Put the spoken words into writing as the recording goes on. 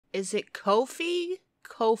Is it Ko-fi,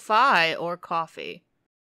 Ko-fi, or coffee?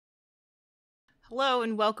 Hello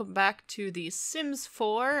and welcome back to The Sims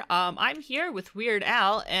 4. I'm here with Weird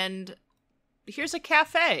Al, and here's a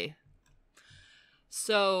cafe.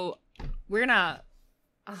 So we're gonna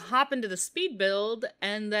hop into the speed build,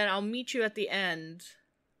 and then I'll meet you at the end.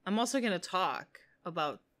 I'm also gonna talk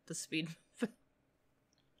about the speed.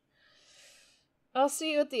 I'll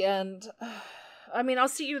see you at the end. I mean, I'll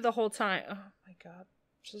see you the whole time. Oh my god.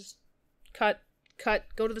 Just cut,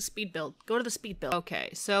 go to the speed build.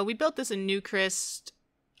 Okay, so we built this in Newcrest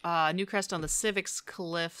on the Civics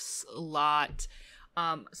Cliffs lot.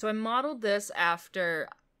 So I modeled this after,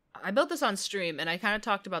 I built this on stream, and I kind of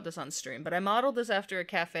talked about this on stream, but I modeled this after a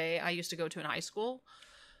cafe I used to go to in high school,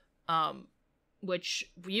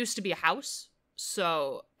 which used to be a house.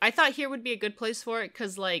 So I thought here would be a good place for it,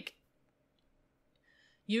 because, like,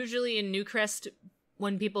 usually in Newcrest,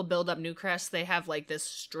 when people build up Newcrest, they have, like, this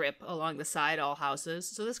strip along the side, all houses.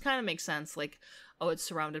 So this kind of makes sense. Like, oh, it's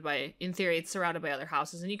surrounded by, in theory, it's surrounded by other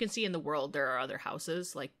houses. And you can see in the world there are other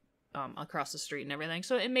houses, like, across the street and everything.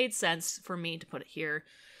 So it made sense for me to put it here.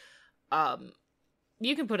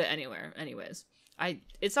 You can put it anywhere, anyways.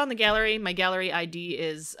 It's on the gallery. My gallery ID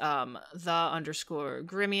is _Grimmia.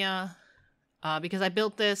 Because I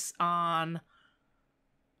built this on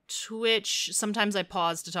Twitch. Sometimes I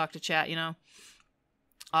pause to talk to chat, you know.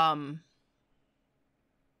 I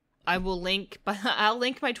will link, but I'll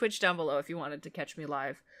link my Twitch down below if you wanted to catch me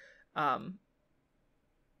live. So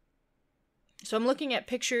I'm looking at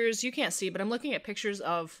pictures. You can't see, but I'm looking at pictures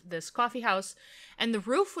of this coffee house, and the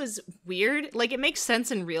roof was weird. Like, it makes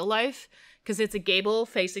sense in real life because it's a gable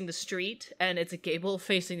facing the street and it's a gable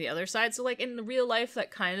facing the other side. So, like, in the real life, that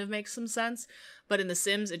kind of makes some sense, but in The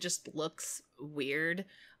Sims, it just looks weird.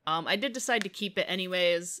 I did decide to keep it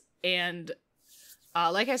anyways, and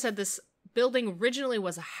like I said, this building originally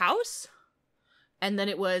was a house, and then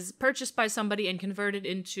it was purchased by somebody and converted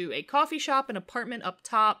into a coffee shop, an apartment up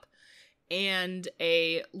top, and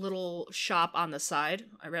a little shop on the side.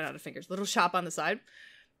 I ran out of fingers. Little shop on the side.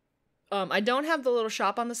 I don't have the little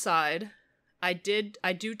shop on the side. I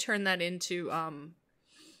do turn that into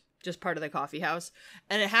just part of the coffee house,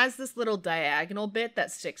 and it has this little diagonal bit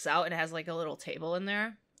that sticks out, and it has like a little table in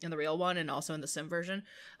there in the real one and also in the sim version.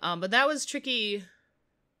 But that was tricky.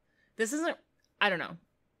 This isn't, I don't know.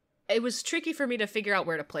 It was tricky for me to figure out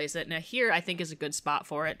where to place it. Now here, I think, is a good spot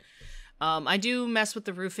for it. I do mess with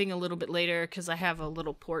the roofing a little bit later because I have a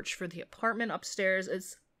little porch for the apartment upstairs.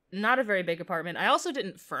 It's not a very big apartment. I also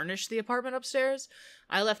didn't furnish the apartment upstairs.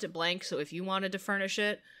 I left it blank, so if you wanted to furnish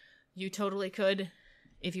it, you totally could.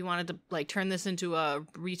 If you wanted to, like, turn this into a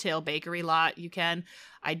retail bakery lot, you can.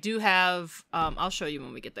 I do have, I'll show you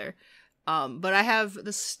when we get there. But I have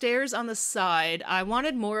the stairs on the side. I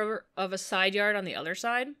wanted more of a side yard on the other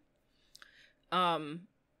side. Why?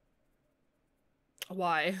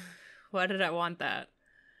 Why did I want that?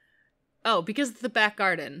 Oh, because of the back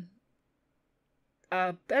garden.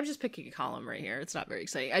 I'm just picking a column right here. It's not very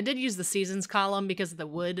exciting. I did use the seasons column because the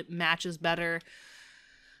wood matches better,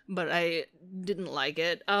 but I didn't like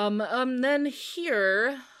it. Then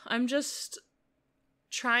here, I'm just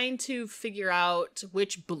trying to figure out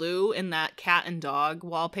which blue in that cat and dog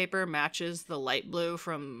wallpaper matches the light blue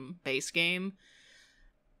from base game.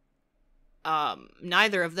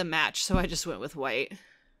 Neither of them match, so I just went with white.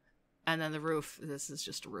 And then the roof, this is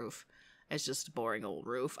just a roof. It's just a boring old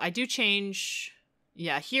roof. I do change,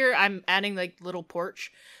 yeah, here I'm adding like little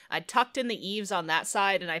porch. I tucked in the eaves on that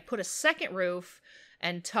side, and I put a second roof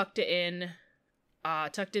and tucked in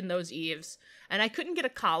those eaves. And I couldn't get a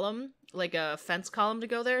column, like a fence column, to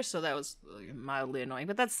go there, so that was mildly annoying,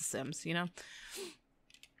 but that's The Sims, you know?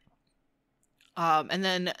 And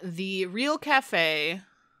then the real cafe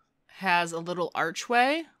has a little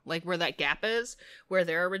archway, like where that gap is, where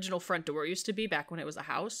their original front door used to be back when it was a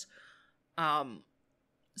house.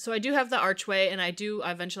 So I do have the archway, and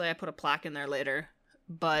eventually I put a plaque in there later,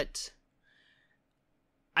 but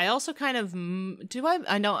I also kind of,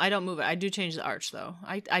 I don't move it. I do change the arch, though.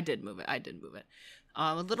 I did move it.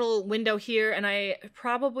 A little window here, and I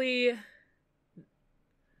probably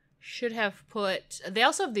should have put, they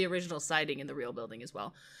also have the original siding in the real building as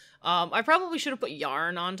well. I probably should have put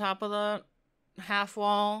yarn on top of the half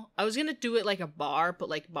wall. I was gonna do it like a bar, put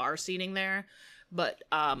like bar seating there, but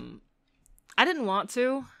I didn't want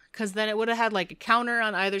to, because then it would have had like a counter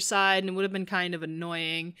on either side, and it would have been kind of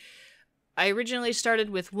annoying. I originally started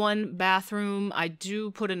with one bathroom. I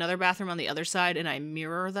do put another bathroom on the other side, and I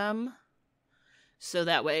mirror them, so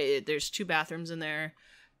that way there's two bathrooms in there.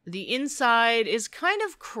 The inside is kind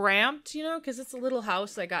of cramped, you know, because it's a little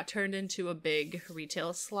house that got turned into a big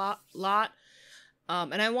retail lot.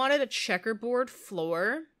 And I wanted a checkerboard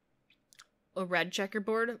floor, a red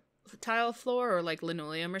checkerboard tile floor, or like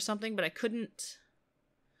linoleum or something, but I couldn't.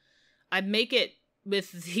 I'd make it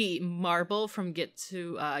with the marble from Get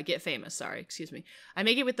Famous. Sorry, excuse me. I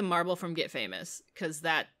make it with the marble from Get Famous because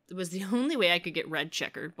that was the only way I could get red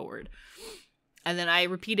checkerboard. And then I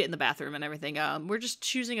repeat it in the bathroom and everything. We're just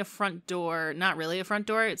choosing a front door. Not really a front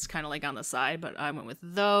door. It's kind of like on the side, but I went with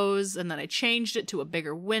those. And then I changed it to a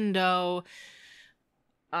bigger window.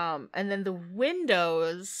 And then the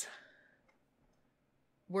windows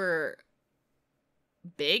were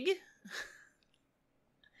big.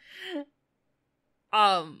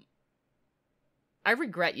 I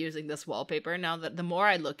regret using this wallpaper now that the more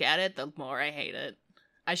I look at it, the more I hate it.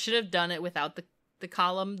 I should have done it without the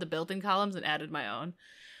built-in columns, and added my own.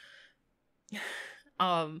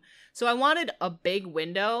 So I wanted a big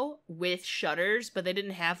window with shutters, but they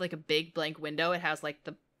didn't have like a big blank window. It has like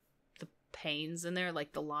the panes in there,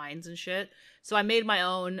 like the lines and shit. So I made my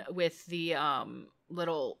own with the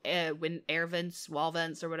little air vents, wall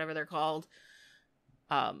vents, or whatever they're called.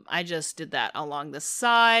 I just did that along the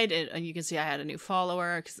side, and you can see I had a new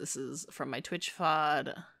follower because this is from my Twitch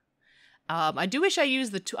VOD. I do wish I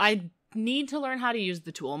used the I need to learn how to use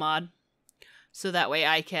the tool mod, so that way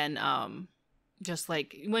I can just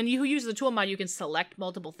like when you use the tool mod, you can select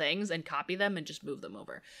multiple things and copy them and just move them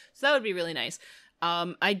over. So that would be really nice.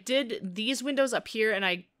 I did these windows up here, and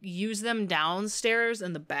I used them downstairs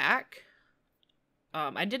in the back.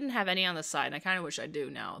 I didn't have any on the side, and I kind of wish I do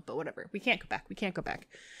now, but whatever. We can't go back. We can't go back.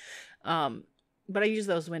 But I use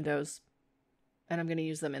those windows, and I'm going to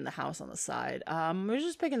use them in the house on the side. We're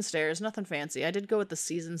just picking stairs, nothing fancy. I did go with the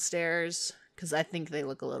season stairs, because I think they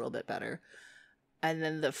look a little bit better. And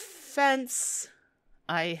then the fence,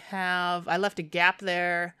 I left a gap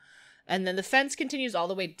there. And then the fence continues all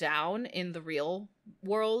the way down in the real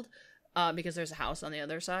world, because there's a house on the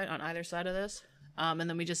other side, on either side of this. And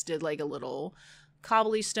then we just did like a little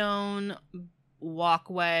cobblestone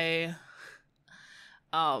walkway.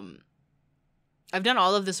 I've done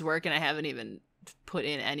all of this work, and I haven't even put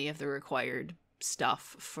in any of the required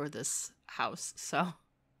stuff for this house, so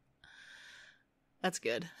that's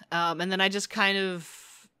good. And then I just kind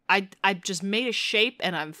of I just made a shape,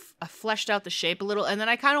 and I fleshed out the shape a little, and then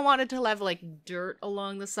I kind of wanted to have like dirt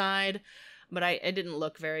along the side, but it didn't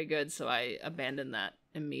look very good, so I abandoned that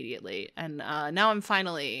immediately. And now I'm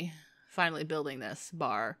finally building this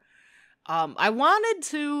bar. I wanted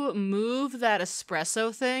to move that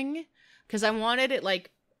espresso thing because I wanted it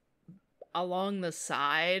like along the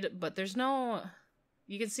side, but there's no,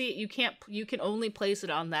 you can see you can only place it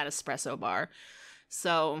on that espresso bar.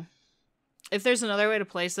 So if there's another way to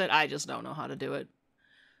place it, I just don't know how to do it.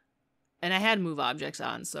 And I had move objects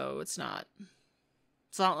on, so it's not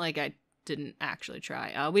like I didn't actually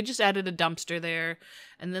try. We just added a dumpster there,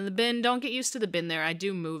 and then the bin, don't get used to the bin there. I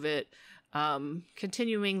do move it.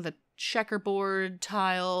 Continuing the checkerboard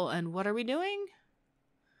tile, and what are we doing?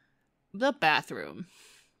 The bathroom.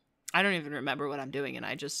 I don't even remember what I'm doing, and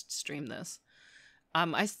I just streamed this.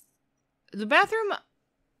 The bathroom,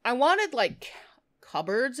 I wanted like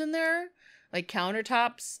cupboards in there, like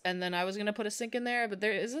countertops, and then I was gonna put a sink in there, but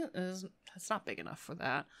it's not big enough for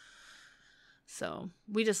that. So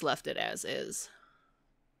we just left it as is.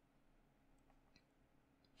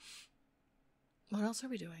 What else are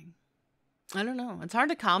we doing? I don't know. It's hard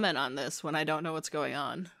to comment on this when I don't know what's going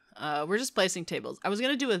on. We're just placing tables. I was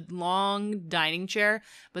going to do a long dining chair,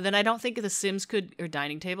 but then I don't think the Sims could, or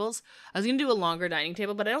dining tables. I was going to do a longer dining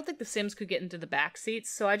table, but I don't think the Sims could get into the back seats.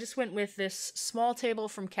 So I just went with this small table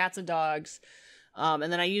from Cats and Dogs. And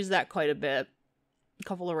then I used that quite a bit. A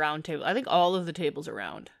couple of round tables. I think all of the tables are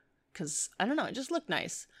round. Because, I don't know, it just looked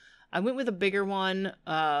nice. I went with a bigger one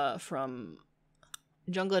from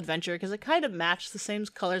Jungle Adventure because it kind of matched the same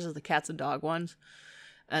colors as the Cats and Dog ones.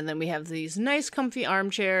 And then we have these nice comfy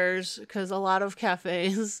armchairs because a lot of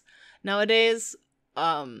cafes nowadays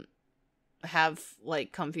have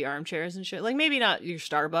like comfy armchairs and shit. Like maybe not your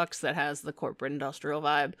Starbucks that has the corporate industrial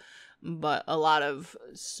vibe, but a lot of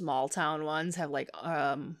small town ones have like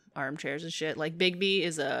armchairs and shit. Like Bigby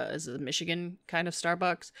is a Michigan kind of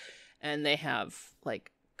Starbucks, and they have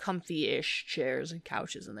like comfy-ish chairs and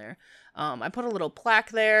couches in there. I put a little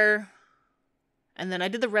plaque there, and then I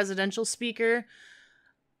did the residential speaker.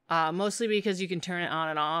 Mostly because you can turn it on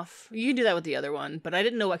and off. You can do that with the other one, but I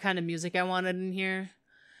didn't know what kind of music I wanted in here.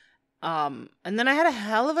 And then I had a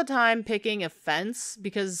hell of a time picking a fence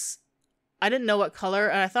because I didn't know what color,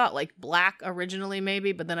 and I thought like black originally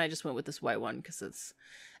maybe, but then I just went with this white one because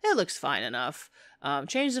it looks fine enough.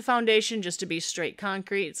 Changed the foundation just to be straight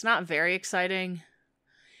concrete. It's not very exciting.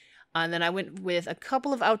 And then I went with a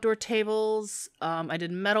couple of outdoor tables. I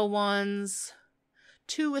did metal ones,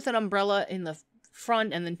 2 with an umbrella in the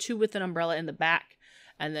front, and then 2 with an umbrella in the back,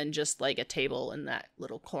 and then just like a table in that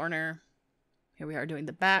little corner. Here we are doing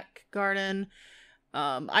the back garden.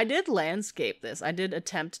 I did landscape this. I did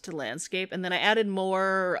attempt to landscape, and then I added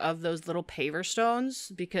more of those little paver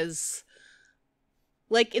stones because,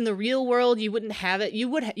 like, in the real world, you wouldn't have it.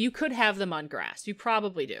 You could have them on grass. You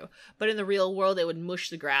probably do. But in the real world, it would mush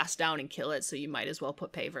the grass down and kill it, so you might as well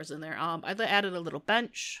put pavers in there. I added a little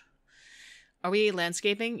bench. Are we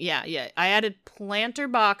landscaping? Yeah. I added planter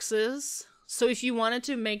boxes. So if you wanted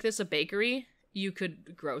to make this a bakery, you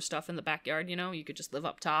could grow stuff in the backyard, you know? You could just live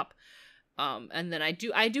up top. And then I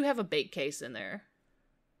do have a bake case in there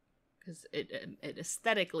because it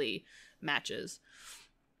aesthetically matches.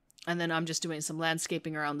 And then I'm just doing some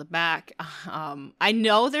landscaping around the back. I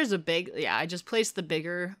know there's I just placed the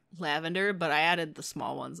bigger lavender, but I added the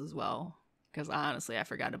small ones as well because honestly, I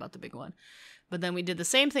forgot about the big one. But then we did the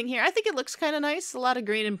same thing here. I think it looks kind of nice. A lot of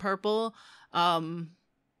green and purple. And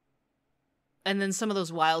then some of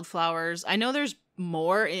those wildflowers. I know there's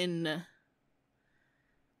more in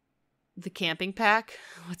the camping pack.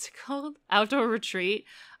 What's it called? Outdoor retreat.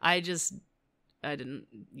 I didn't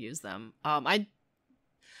use them. I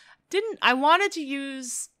wanted to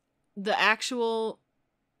use the actual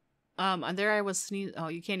there I was sneezing. Oh,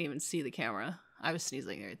 you can't even see the camera. I was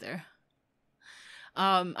sneezing right there.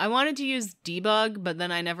 I wanted to use debug, but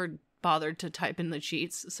then I never bothered to type in the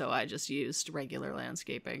cheats, so I just used regular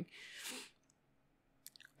landscaping.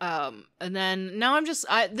 And then now I'm just,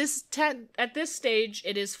 at this stage,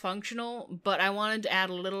 it is functional, but I wanted to add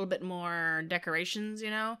a little bit more decorations, you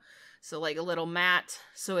know? So like a little mat,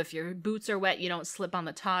 so if your boots are wet, you don't slip on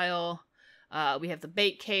the tile. We have the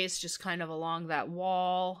bake case just kind of along that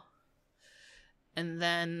wall. And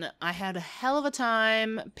then I had a hell of a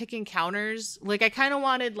time picking counters. Like I kind of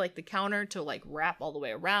wanted like the counter to like wrap all the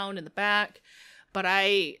way around in the back, but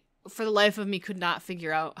for the life of me, could not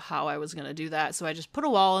figure out how I was going to do that. So I just put a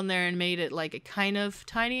wall in there and made it like a kind of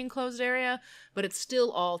tiny enclosed area, but it's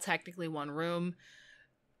still all technically one room,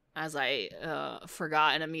 as I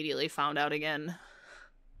forgot and immediately found out again.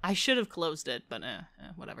 I should have closed it, but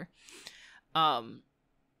whatever.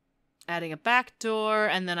 Adding a back door,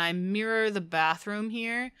 and then I mirror the bathroom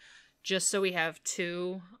here, just so we have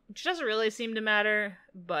 2, which doesn't really seem to matter,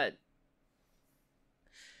 but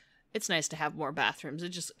it's nice to have more bathrooms.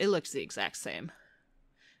 It looks the exact same.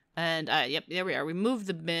 And, yep, there we are. We moved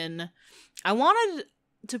the bin. I wanted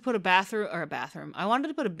to put I wanted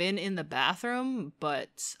to put a bin in the bathroom,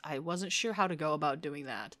 but I wasn't sure how to go about doing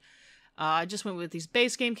that. I just went with these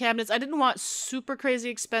base game cabinets. I didn't want super crazy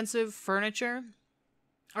expensive furniture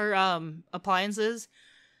or, appliances,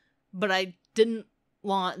 but I didn't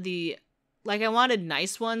want I wanted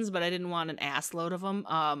nice ones, but I didn't want an ass load of them.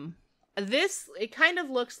 It kind of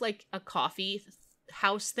looks like a coffee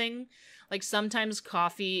house thing. Like sometimes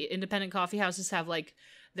independent coffee houses have like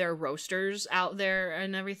their roasters out there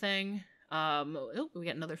and everything. We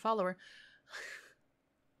got another follower.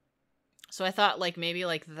 So I thought like maybe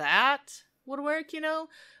like that would work, you know?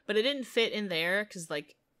 But it didn't fit in there because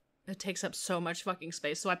like it takes up so much fucking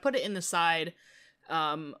space. So I put it in the side.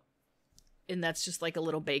 And that's just like a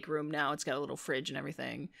little bake room now. It's got a little fridge and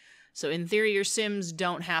everything. So in theory, your Sims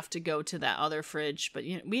don't have to go to that other fridge, but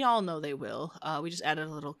we all know they will. We just added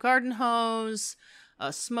a little garden hose,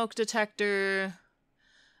 a smoke detector,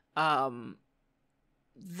 that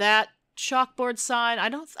chalkboard sign.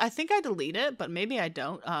 I think I delete it, but maybe I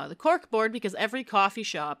don't. The cork board, because every coffee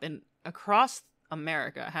shop across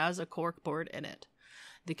America has a cork board in it.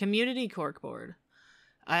 The community cork board.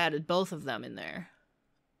 I added both of them in there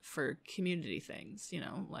for community things, you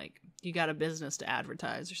know, like you got a business to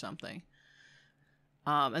advertise or something.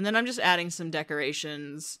 And then I'm just adding some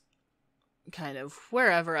decorations kind of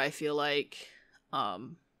wherever I feel like. I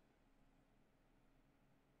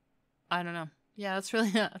don't know. Yeah, that's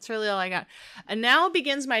really all I got. And now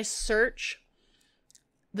begins my search.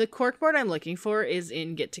 The corkboard I'm looking for is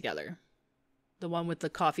in Get Together. The one with the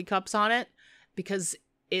coffee cups on it, because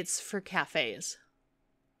it's for cafes.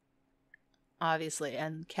 Obviously,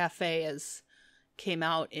 and cafe came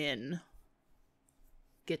out in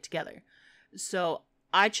Get Together. So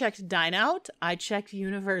I checked Dine Out, I checked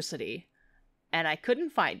University, and I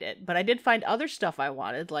couldn't find it, but I did find other stuff I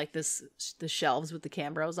wanted, like the shelves with the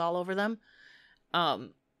Cambros all over them.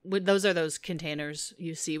 Those are those containers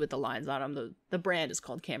you see with the lines on them. The brand is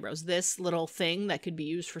called Cambros. This little thing that could be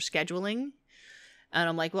used for scheduling. And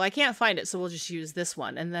I'm like, well, I can't find it, so we'll just use this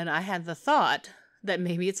one. And then I had the thought that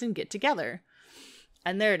maybe it's in Get Together.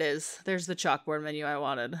 And there it is. There's the chalkboard menu I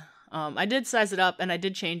wanted. I did size it up, and I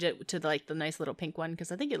did change it to like the nice little pink one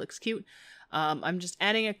because I think it looks cute. I'm just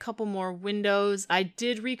adding a couple more windows. I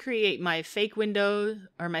did recreate my fake window,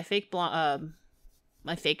 or my fake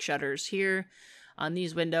shutters here on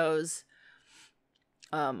these windows.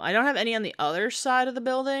 I don't have any on the other side of the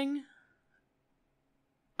building.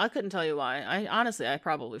 I couldn't tell you why. I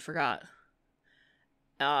probably forgot.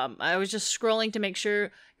 I was just scrolling to make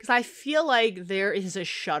sure, because I feel like there is a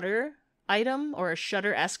shutter item or a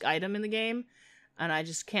shutter-esque item in the game, and I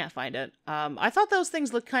just can't find it. I thought those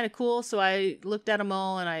things looked kind of cool, so I looked at them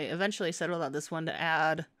all, and I eventually settled on this one to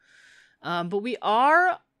add. But we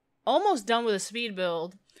are almost done with a speed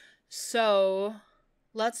build, so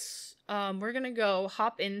let's, we're gonna go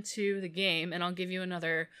hop into the game, and I'll give you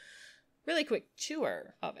another really quick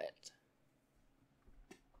tour of it.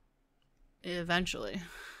 Eventually.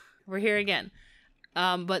 We're here again.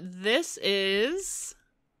 But this is...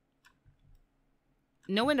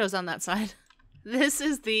 no windows on that side. This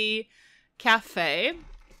is the cafe.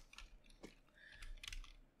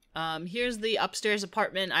 Here's the upstairs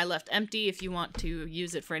apartment I left empty. If you want to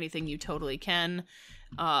use it for anything, you totally can.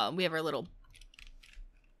 We have our little...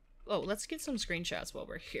 oh, let's get some screenshots while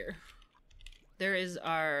we're here. There is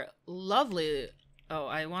our lovely... oh,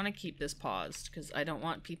 I want to keep this paused because I don't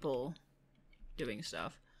want people doing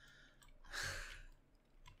stuff.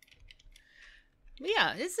 But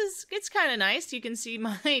yeah, it's kind of nice. You can see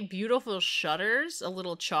my beautiful shutters, a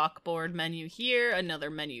little chalkboard menu here, another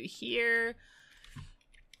menu here,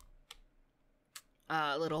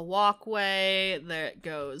 a little walkway that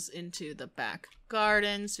goes into the back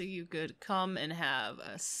garden, so you could come and have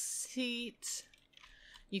a seat.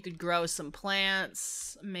 You could grow some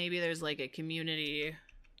plants. Maybe there's like a community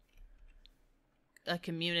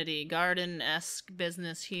garden-esque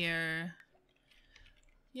business here.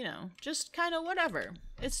 You know, just kind of whatever.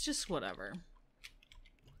 It's just whatever.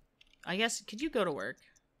 I guess, could you go to work?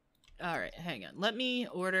 Alright, hang on. Let me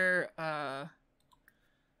order,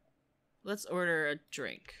 let's order a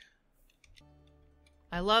drink.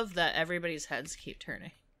 I love that everybody's heads keep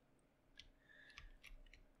turning.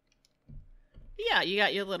 Yeah, you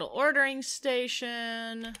got your little ordering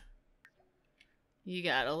station. You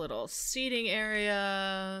got a little seating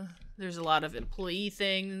area. There's a lot of employee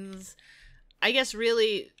things. I guess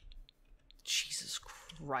really... Jesus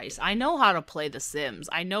Christ. I know how to play The Sims.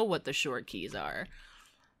 I know what the short keys are.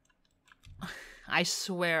 I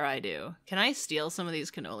swear I do. Can I steal some of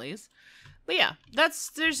these cannolis? But yeah,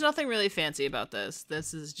 there's nothing really fancy about this.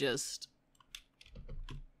 This is just...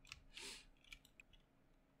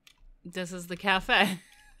 this is the cafe.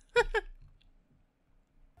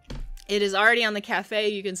 It is already on the cafe.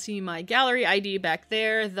 You can see my gallery ID back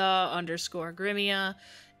there, _Grimmia.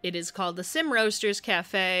 It is called the Sim Roasters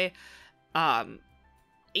Cafe. It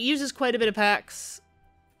uses quite a bit of packs.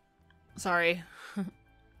 Sorry.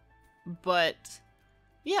 But,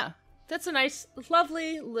 yeah. That's a nice,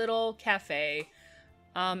 lovely little cafe.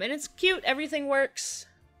 And it's cute. Everything works.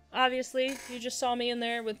 Obviously. You just saw me in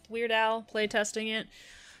there with Weird Al playtesting it.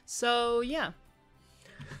 So, yeah.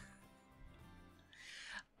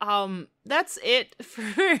 That's it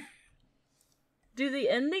for... Do the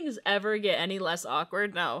endings ever get any less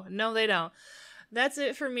awkward? No. No, they don't. That's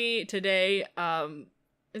it for me today.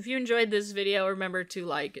 If you enjoyed this video, remember to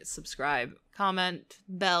like, subscribe, comment,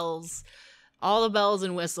 bells, all the bells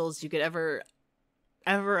and whistles you could ever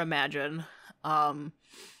imagine.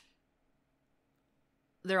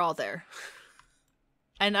 They're all there.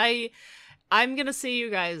 And I'm gonna see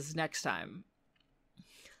you guys next time.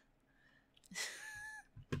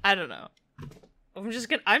 I don't know. I'm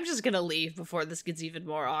just gonna leave before this gets even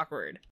more awkward.